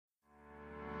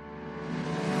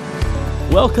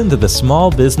Welcome to the Small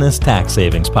Business Tax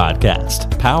Savings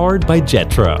Podcast, powered by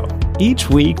Jetro. Each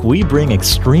week, we bring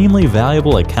extremely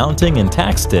valuable accounting and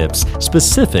tax tips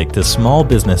specific to small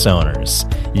business owners.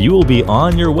 You will be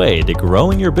on your way to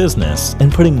growing your business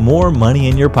and putting more money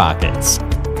in your pockets.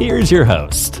 Here's your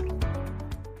host.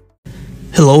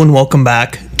 Hello and welcome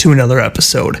back to another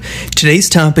episode. Today's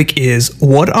topic is,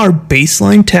 what are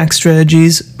baseline tax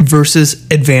strategies versus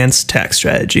advanced tax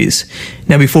strategies?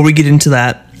 Now, before we get into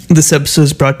that, this episode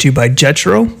is brought to you by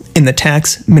Jetro in the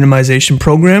Tax Minimization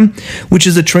Program, which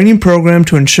is a training program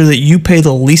to ensure that you pay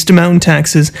the least amount in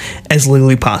taxes as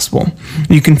legally possible.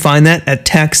 You can find that at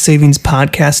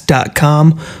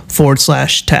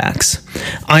taxsavingspodcast.com/tax.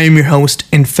 I am your host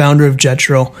and founder of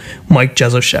Jetro, Mike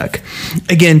Jezoshek.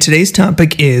 Again, today's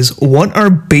topic is, what are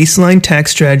baseline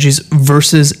tax strategies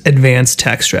versus advanced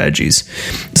tax strategies?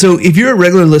 So if you're a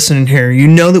regular listener here, you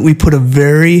know that we put a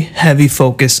very heavy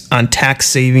focus on tax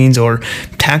savings or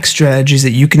tax strategies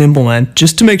that you can implement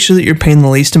just to make sure that you're paying the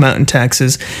least amount in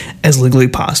taxes as legally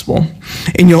possible.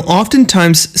 And you'll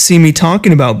oftentimes see me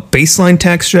talking about baseline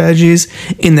tax strategies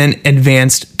and then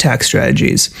advanced tax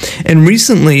strategies. And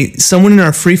recently, someone in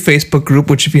our free Facebook group,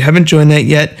 which if you haven't joined that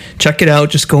yet, check it out.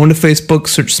 Just go into Facebook,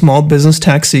 search Small Business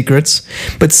Tax Secrets.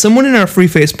 But someone in our free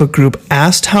Facebook group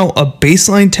asked how a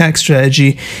baseline tax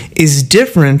strategy is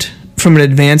different from an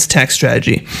advanced tax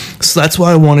strategy. So that's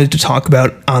what I wanted to talk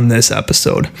about on this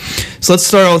episode. So let's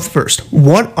start out with first.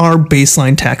 What are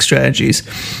baseline tax strategies?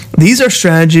 These are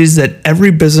strategies that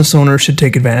every business owner should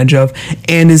take advantage of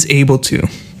and is able to.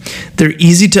 They're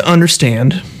easy to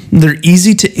understand. They're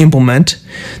easy to implement.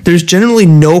 There's generally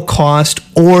no cost,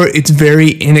 or it's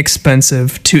very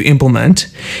inexpensive to implement.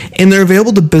 And they're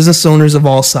available to business owners of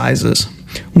all sizes.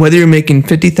 Whether you're making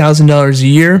 $50,000 a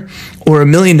year or $1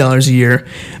 million a year,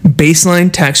 baseline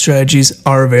tax strategies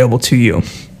are available to you.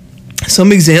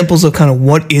 Some examples of kind of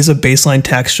what is a baseline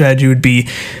tax strategy would be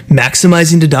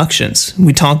maximizing deductions.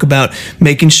 We talk about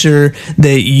making sure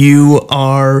that you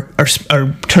are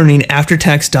turning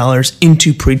after-tax dollars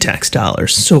into pre-tax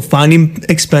dollars. So finding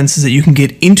expenses that you can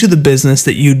get into the business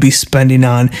that you'd be spending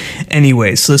on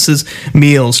anyway. So this is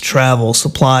meals, travel,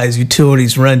 supplies,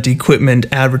 utilities, rent, equipment,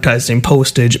 advertising,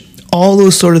 postage, all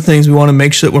those sort of things. We want to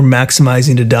make sure that we're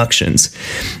maximizing deductions.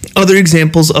 Other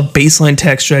examples of baseline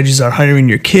tax strategies are hiring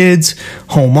your kids,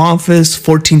 home office,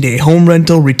 14-day home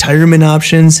rental, retirement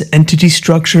options, entity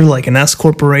structure like an S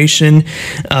corporation,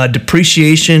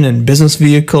 depreciation and business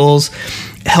vehicles,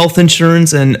 health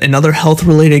insurance and other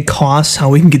health-related costs, how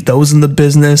we can get those in the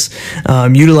business,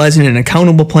 utilizing an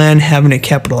accountable plan, having a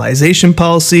capitalization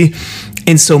policy,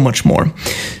 and so much more.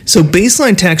 So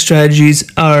baseline tax strategies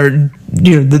are,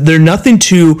 they're nothing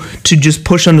to just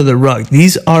push under the rug.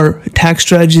 These are tax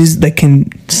strategies that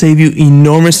can save you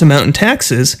enormous amount in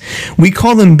taxes. We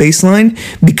call them baseline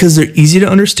because they're easy to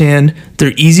understand,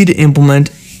 they're easy to implement,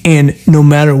 and no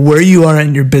matter where you are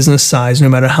in your business size, no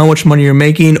matter how much money you're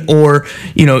making or,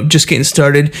 just getting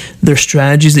started, they're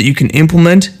strategies that you can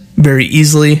implement very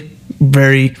easily,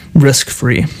 very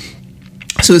risk-free.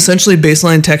 So essentially,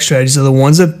 baseline tax strategies are the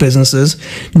ones that businesses,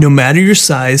 no matter your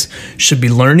size, should be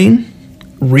learning,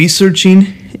 researching,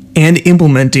 and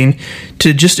implementing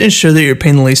to just ensure that you're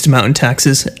paying the least amount in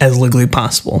taxes as legally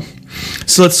possible.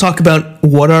 So let's talk about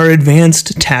what are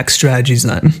advanced tax strategies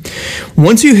then.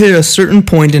 Once you hit a certain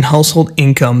point in household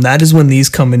income, that is when these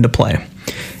come into play.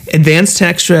 Advanced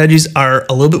tax strategies are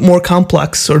a little bit more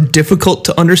complex or difficult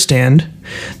to understand.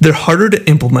 They're harder to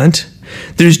implement.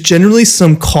 There's generally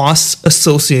some costs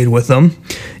associated with them,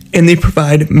 and they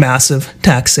provide massive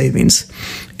tax savings.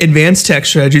 Advanced tax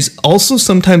strategies also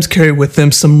sometimes carry with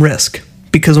them some risk,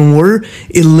 because when we're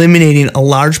eliminating a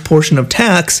large portion of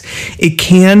tax, it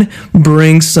can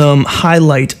bring some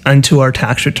highlight onto our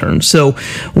tax return. So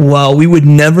while we would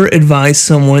never advise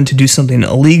someone to do something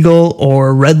illegal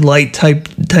or red light type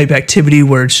activity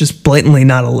where it's just blatantly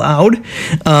not allowed,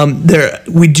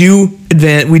 we do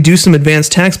some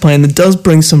advanced tax plan that does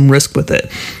bring some risk with it.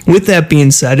 With that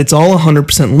being said, it's all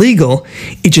 100% legal.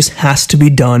 It just has to be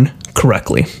done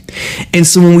correctly. And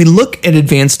so when we look at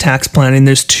advanced tax planning,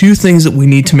 there's two things that we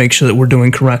need to make sure that we're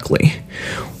doing correctly.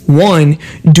 One,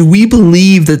 do we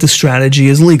believe that the strategy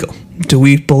is legal? Do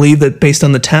we believe that based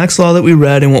on the tax law that we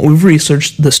read and what we've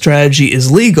researched, the strategy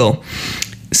is legal?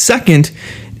 Second,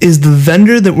 is the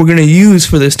vendor that we're going to use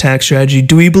for this tax strategy,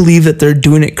 do we believe that they're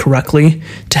doing it correctly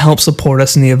to help support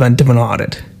us in the event of an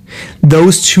audit?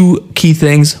 Those two key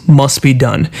things must be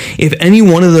done. If any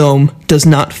one of them does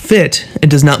not fit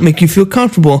and does not make you feel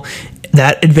comfortable,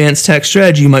 that advanced tax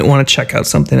strategy, you might want to check out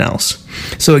something else.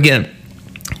 So again,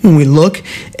 when we look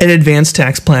at advanced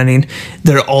tax planning,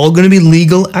 they're all going to be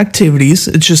legal activities.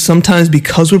 It's just sometimes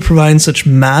because we're providing such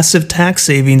massive tax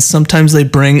savings, sometimes they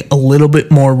bring a little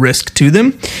bit more risk to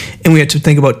them. And we have to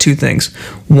think about two things.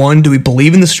 One, do we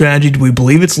believe in the strategy? Do we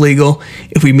believe it's legal?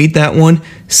 If we meet that one.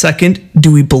 Second,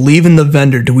 do we believe in the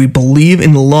vendor? Do we believe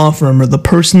in the law firm or the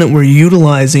person that we're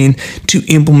utilizing to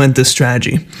implement this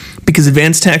strategy? Because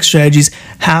advanced tax strategies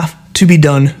have to be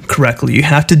done correctly. You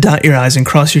have to dot your I's and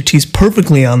cross your T's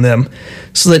perfectly on them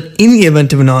so that in the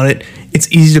event of an audit, it's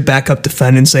easy to back up,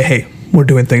 defend, and say, hey, we're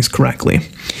doing things correctly.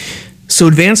 So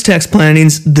advanced tax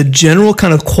planning's the general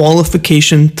kind of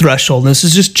qualification threshold, and this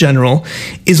is just general,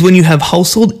 is when you have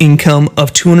household income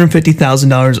of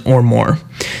 $250,000 or more.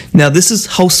 Now, this is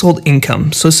household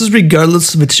income. So this is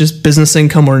regardless if it's just business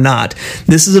income or not.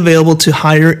 This is available to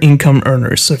higher income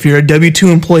earners. So if you're a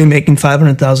W-2 employee making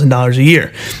 $500,000 a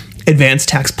year, advanced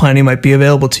tax planning might be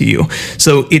available to you.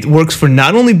 So it works for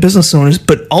not only business owners,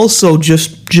 but also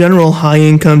just general high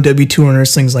income W-2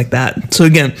 earners, things like that. So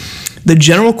again, the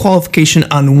general qualification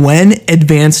on when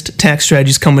advanced tax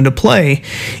strategies come into play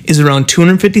is around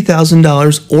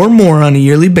 $250,000 or more on a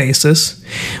yearly basis.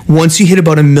 Once you hit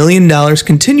about $1 million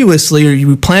continuously, or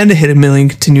you plan to hit $1 million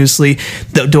continuously,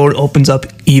 the door opens up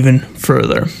even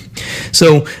further.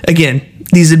 So again,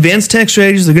 these advanced tax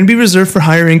strategies are going to be reserved for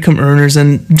higher income earners,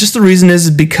 and just the reason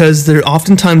is because they're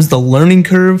oftentimes the learning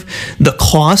curve, the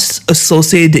costs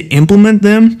associated to implement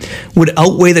them would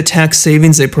outweigh the tax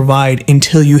savings they provide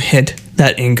until you hit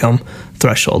that income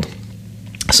threshold.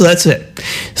 So that's it.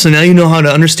 So now you know how to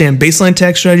understand baseline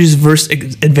tax strategies versus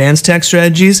advanced tax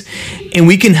strategies, and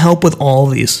we can help with all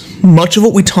of these. Much of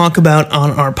what we talk about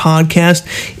on our podcast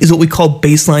is what we call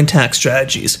baseline tax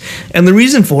strategies. And the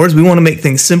reason for it is we want to make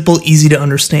things simple, easy to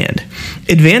understand.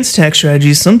 Advanced tax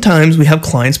strategies, sometimes we have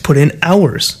clients put in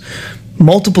hours,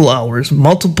 multiple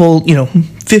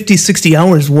 50, 60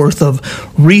 hours worth of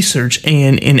research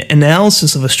and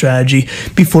analysis of a strategy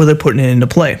before they're putting it into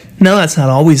play. Now, that's not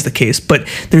always the case, but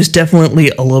there's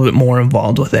definitely a little bit more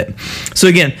involved with it. So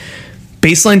again,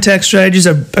 baseline tax strategies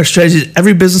are strategies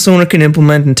every business owner can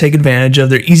implement and take advantage of.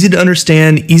 They're easy to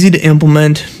understand, easy to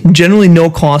implement, generally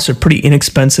no costs, are pretty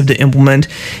inexpensive to implement.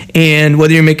 And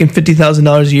whether you're making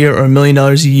 $50,000 a year or $1 million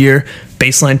a year,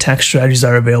 baseline tax strategies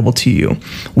are available to you.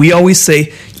 We always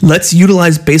say, let's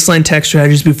utilize baseline tax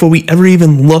strategies before we ever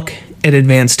even look at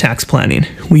advanced tax planning.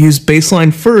 We use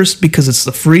baseline first because it's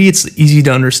the free, it's easy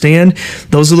to understand.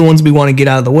 Those are the ones we want to get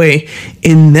out of the way.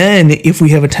 And then if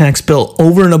we have a tax bill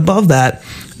over and above that,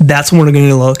 that's when we're going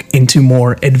to look into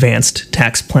more advanced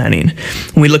tax planning.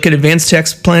 When we look at advanced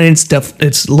tax planning, it's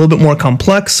a little bit more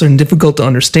complex and difficult to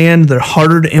understand. They're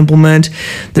harder to implement.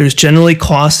 There's generally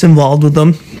costs involved with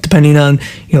them, depending on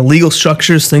legal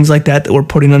structures, things like that we're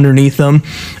putting underneath them.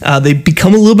 They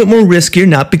become a little bit more riskier,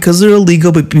 not because they're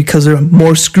illegal, but because they're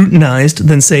more scrutinized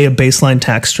than, say, a baseline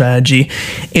tax strategy.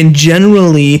 And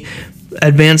generally,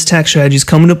 advanced tax strategies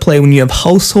come into play when you have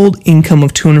household income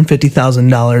of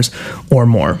 $250,000 or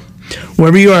more.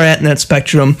 Wherever you are at in that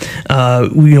spectrum,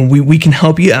 we can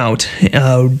help you out.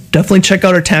 Definitely check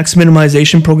out our tax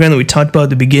minimization program that we talked about at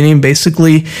the beginning.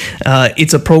 Basically,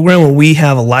 it's a program where we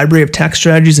have a library of tax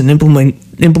strategies and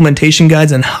implementation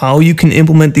guides on how you can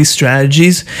implement these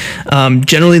strategies.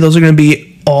 Generally, those are going to be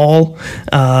all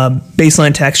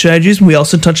baseline tax strategies. We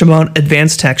also touch about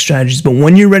advanced tax strategies, but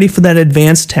when you're ready for that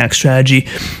advanced tax strategy,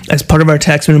 as part of our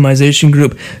tax minimization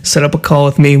group, set up a call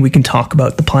with me. We can talk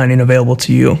about the planning available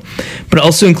to you. But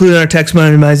also included in our tax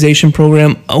minimization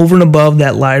program, over and above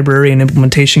that library and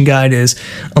implementation guide, is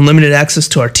unlimited access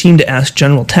to our team to ask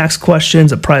general tax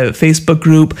questions, a private Facebook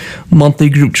group, monthly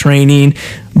group training,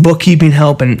 bookkeeping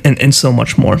help, and so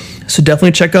much more. So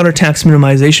definitely check out our tax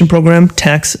minimization program,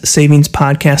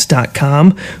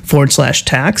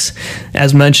 taxsavingspodcast.com/tax.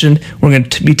 As mentioned, we're going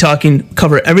to be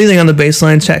cover everything on the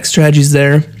baseline tax strategies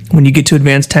there. When you get to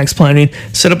advanced tax planning,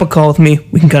 set up a call with me.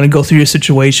 We can kind of go through your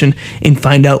situation and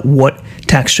find out what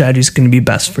tax strategy is going to be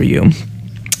best for you.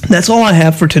 That's all I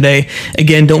have for today.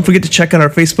 Again, don't forget to check out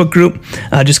our Facebook group.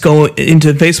 Just go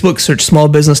into Facebook, search Small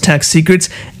Business Tax Secrets,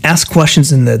 ask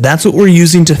questions in there. That's what we're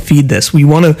using to feed this. We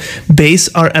want to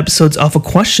base our episodes off of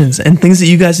questions and things that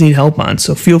you guys need help on.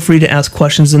 So feel free to ask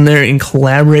questions in there and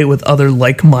collaborate with other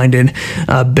like-minded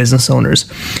business owners.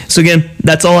 So again,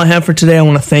 that's all I have for today. I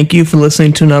want to thank you for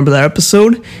listening to another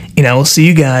episode, and I will see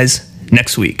you guys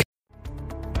next week.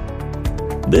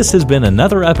 This has been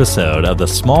another episode of the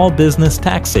Small Business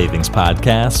Tax Savings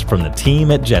Podcast from the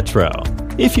team at Jetro.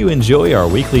 If you enjoy our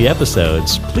weekly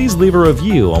episodes, please leave a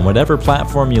review on whatever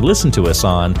platform you listen to us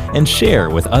on and share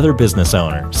with other business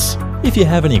owners. If you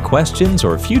have any questions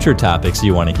or future topics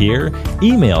you want to hear,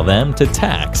 email them to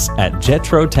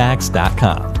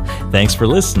tax@jetrotax.com. Thanks for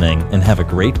listening and have a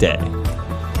great day.